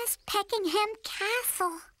famous Peckingham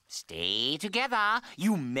Castle. Stay together.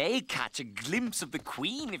 You may catch a glimpse of the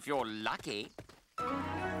Queen if you're lucky.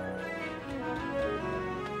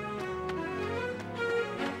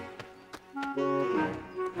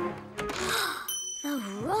 The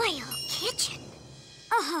royal kitchen.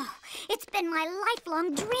 Oh, it's been my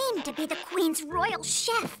lifelong dream to be the Queen's royal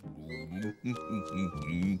chef.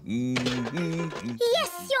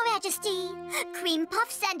 Yes, Your Majesty. Cream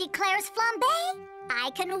puffs and eclairs flambé.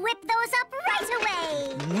 I can whip those up right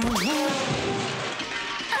away.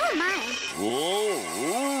 Oh, my.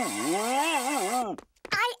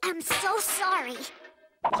 I am so sorry.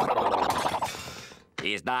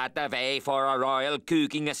 Is that the way for a royal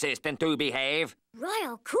cooking assistant to behave?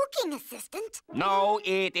 Royal cooking assistant? No,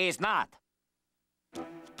 it is not.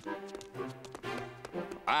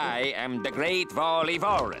 I am the great Wally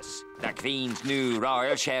Walrus, the Queen's new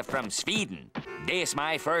royal chef from Sweden. This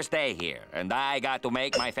my first day here, and I got to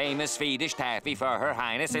make my famous Swedish taffy for Her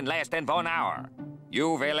Highness in less than 1 hour.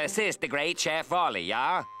 You will assist the great Chef Wally,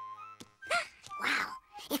 yeah? Wow,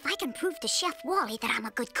 if I can prove to Chef Wally that I'm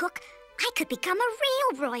a good cook, I could become a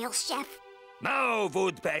real royal chef. Now,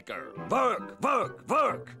 Woodpecker, work, work,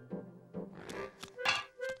 work.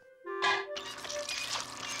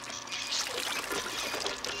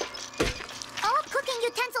 All cooking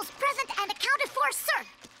utensils present and accounted for, sir.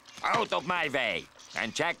 Out of my way,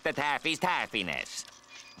 and check the taffy's taffiness.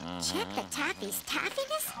 Check the taffy's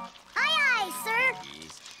taffiness? Aye, aye, sir.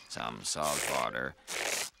 Some salt water.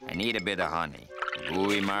 I need a bit of honey.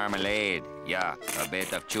 Gooey marmalade. Yeah, a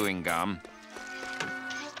bit of chewing gum.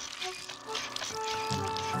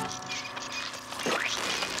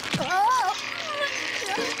 Oh.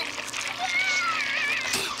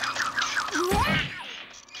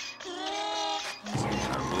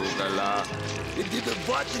 Arugula. You did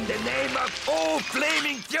what in the name of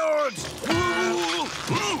flaming fjords?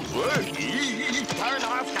 Turn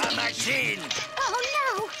off the machine. Oh,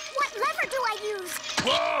 no. What lever do I use?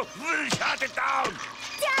 Whoa! Shut it down!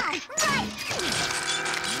 Done. Right.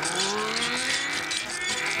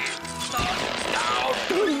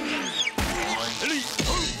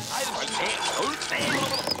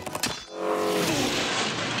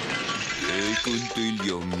 Take until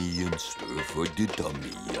yummy and stir for the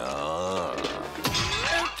tummy, yeah.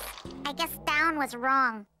 I I guess down was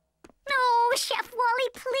wrong. No, Chef Wally,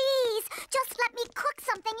 please. Just let me cook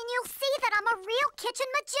something and you'll see that I'm a real kitchen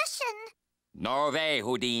magician. No way,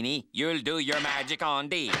 Houdini. You'll do your magic on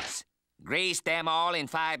these. Grease them all in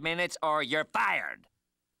 5 minutes or you're fired.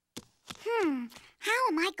 How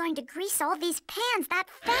am I going to grease all these pans that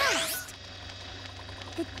fast?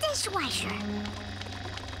 The dishwasher.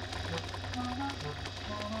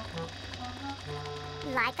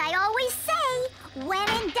 Like I always say, when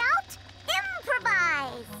in doubt,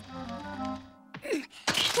 improvise.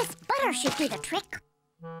 This butter should do the trick.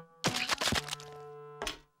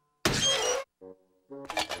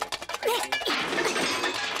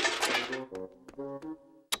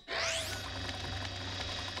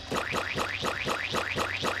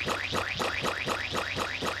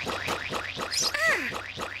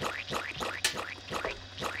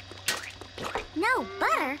 No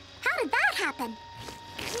butter? How did that happen?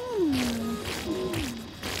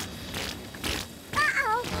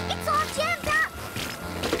 Uh-oh, it's all jammed up.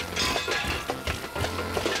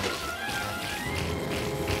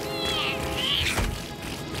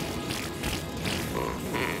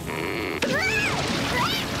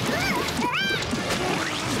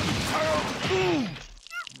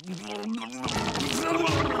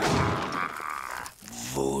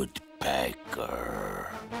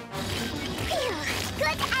 Woodpecker. Phew,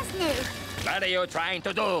 good as new. What are you trying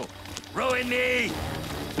to do? Ruin me?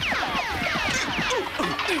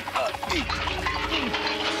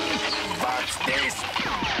 What's this?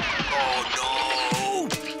 Oh no!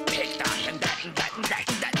 Take that and that and that and that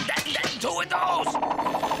and that and that and that. 2 of those!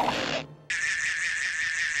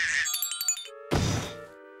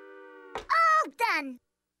 All done.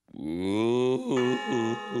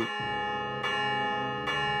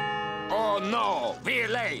 Oh no, we're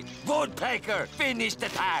late. Woodpecker, finish the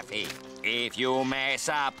taffy. If you mess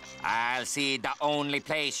up, I'll see the only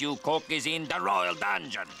place you cook is in the royal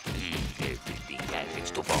dungeon. Everything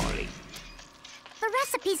happens to Wally. The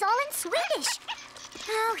recipe's all in Swedish.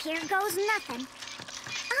 Oh, here goes nothing.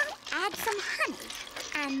 I'll add some honey.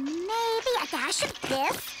 And maybe a dash of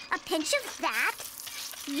this, a pinch of that.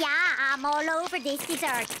 Yeah, I'm all over this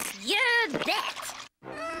dessert. You bet.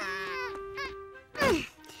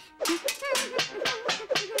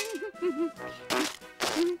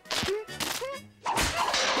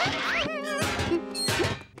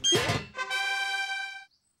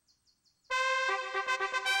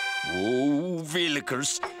 Oh,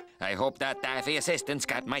 Willikers. I hope that taffy assistant's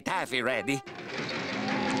got my taffy ready.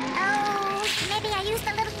 Oh, maybe I used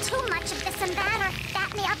a little too much of this and that or that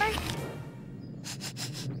and the other.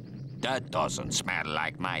 That doesn't smell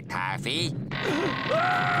like my taffy.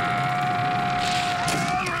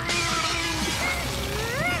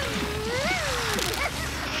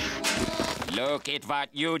 Look at what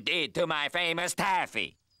you did to my famous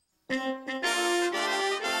taffy.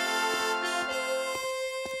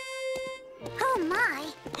 Oh, my.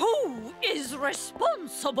 Who is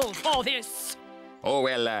responsible for this? Oh,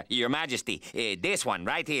 well, Your Majesty, this one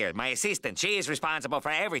right here, my assistant, she is responsible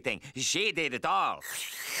for everything. She did it all.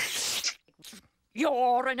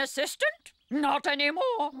 You're an assistant? Not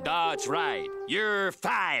anymore. That's right. You're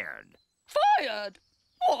fired. Fired?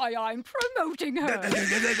 Why, I'm promoting her.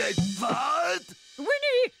 What?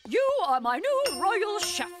 Winnie, you are my new royal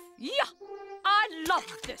chef. Yeah, I love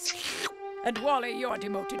this. And Wally, you're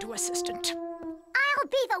demoted to assistant. I'll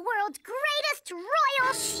be the world's greatest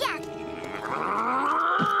royal chef.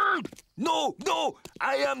 No, no!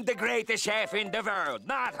 I am the greatest chef in the world,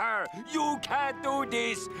 not her. You can't do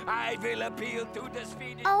this. I will appeal to the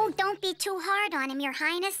Swedish... Oh, don't be too hard on him, Your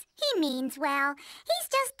Highness. He means well. He's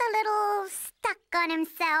just a little stuck on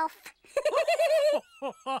himself.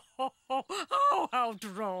 Oh, how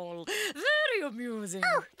droll. Very amusing.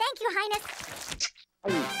 Oh, thank you, Highness.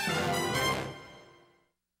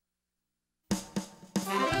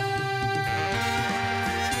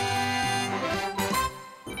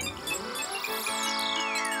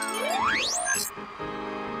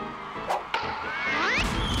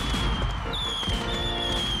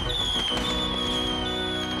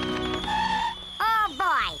 Oh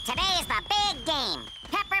boy, today's the big game.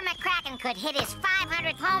 Pepper McCracken could hit his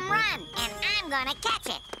 500th home run, and I'm gonna catch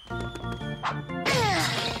it.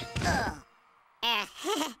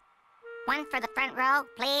 One for the front row,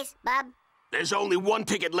 please, bub. There's only one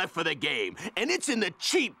ticket left for the game, and it's in the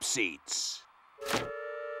cheap seats.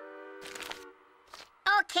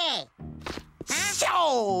 Okay.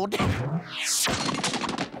 Sold! Hey,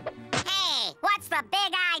 what's the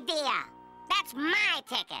big idea? That's my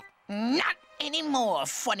ticket. Not anymore,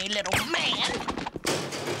 funny little man.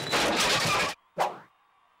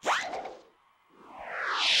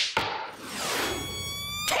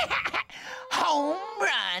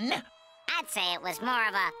 it was more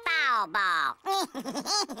of a foul ball.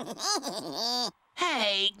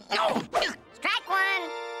 Hey, no! Strike one.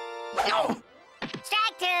 No!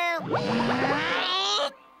 Strike two.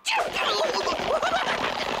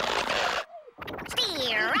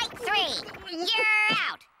 Strike three. You're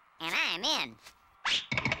out. And I'm in.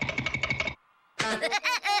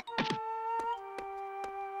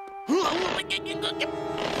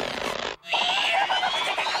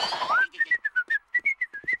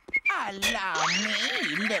 Allow me,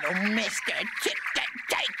 little Mr. Ticket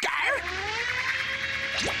Taker.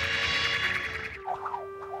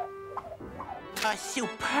 A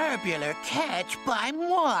superbular catch by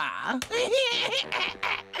moi.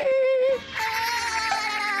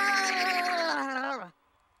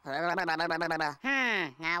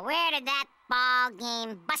 Now where did that ball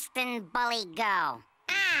game bustin' bully go?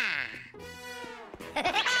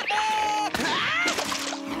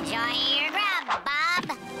 Enjoy your grub, Bob.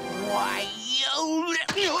 Why, you...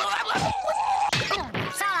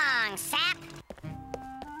 So long, sap.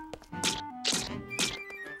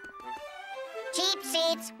 Cheap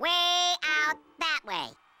seats way out that way.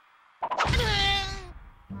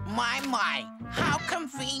 My, how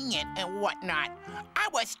convenient and whatnot. I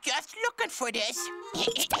was just looking for this.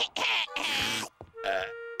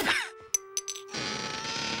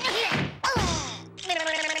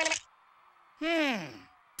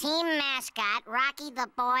 Team mascot Rocky the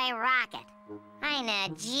Boy Rocket. I know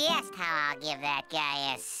just how I'll give that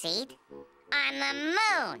guy a seat. On the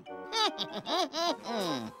moon.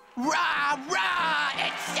 Rah, rah,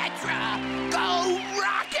 etc. Go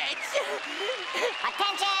Rockets!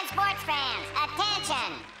 Attention, sports fans,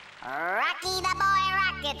 attention! Rocky the Boy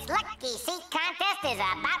Rocket's Lucky Seat Contest is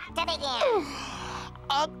about to begin.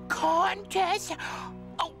 A contest?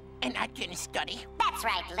 Oh, and I didn't study. That's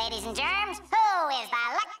right, ladies and germs. Who is the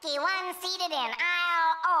lucky one seated in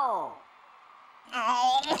aisle O?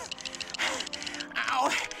 Oh, ow,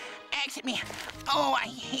 exit me. Oh, I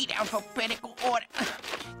hate alphabetical order.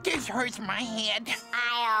 This hurts my head.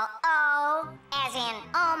 Aisle O, as in,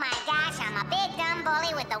 oh my gosh, I'm a big dumb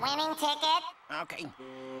bully with the winning ticket. Okay.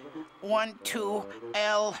 1, 2,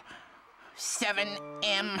 L, 7,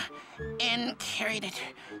 M, N, carried it.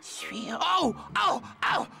 3, oh!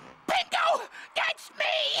 Bingo! That's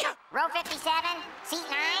me! Row 57, seat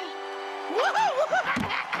 9.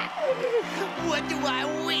 What do I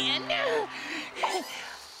win?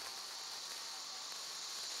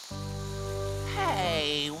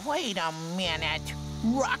 Hey, wait a minute.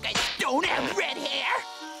 Rockets don't have red hair.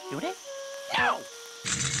 Do they? No.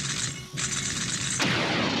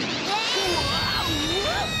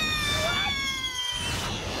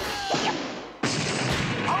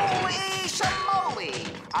 Holy shamoly!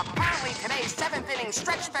 Apparently today's 7th inning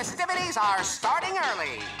stretch festivities are starting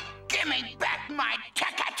early. Give me back my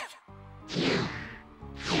ticket!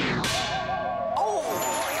 Oh,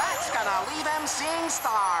 that's gonna leave him seeing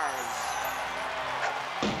stars.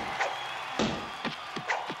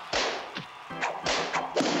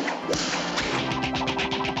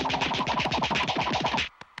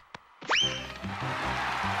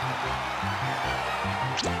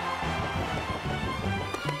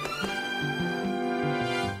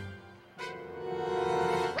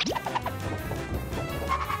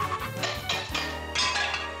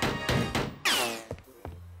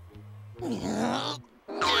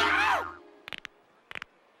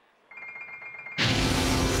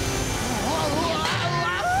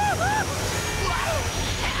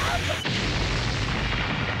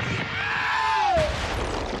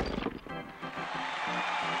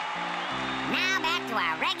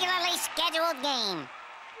 Game.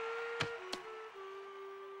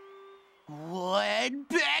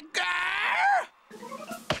 Woodpecker!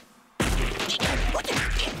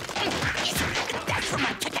 That's for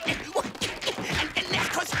my ticket. And that's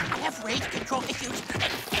because I have rage control issues.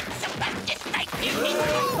 And this night.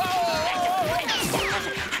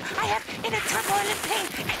 I have inner turmoil and pain.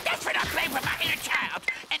 And that's when I play with my inner child.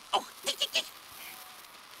 And oh.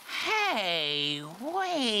 Hey,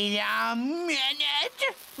 wait a minute.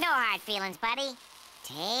 No hard feelings, buddy.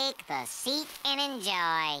 Take the seat and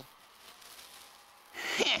enjoy.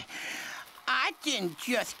 I didn't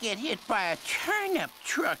just get hit by a turnip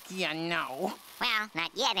truck, you know. Well,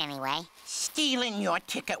 not yet anyway. Stealing your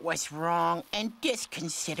ticket was wrong and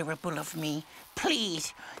disconsiderable of me.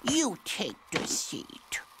 Please, you take the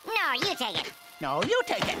seat. No, you take it. No, you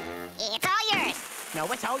take it. It's all yours. No,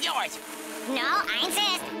 it's all yours. No, I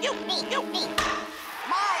insist. Me.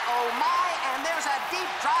 My, oh my, and there's a deep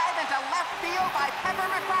drive into left field by Pepper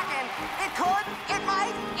McCracken. It could, it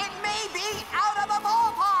might, it may be out of the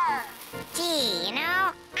ballpark. Gee, you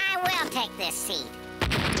know, I will take this seat.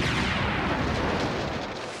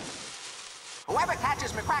 Whoever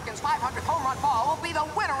catches McCracken's 500th home run ball will be the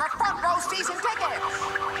winner of front row season tickets.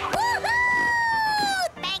 Woohoo!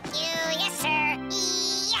 Thank you. Yes, sir.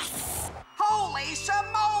 Yes! Holy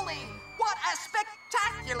shamoly! What a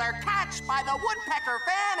spectacular catch by the Woodpecker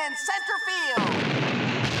fan in center field.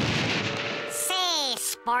 Say,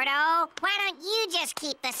 Sporto, why don't you just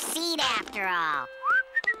keep the seat after all?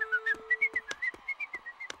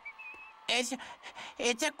 It's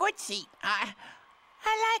a good seat. I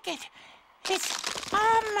like it. It's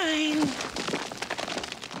all mine.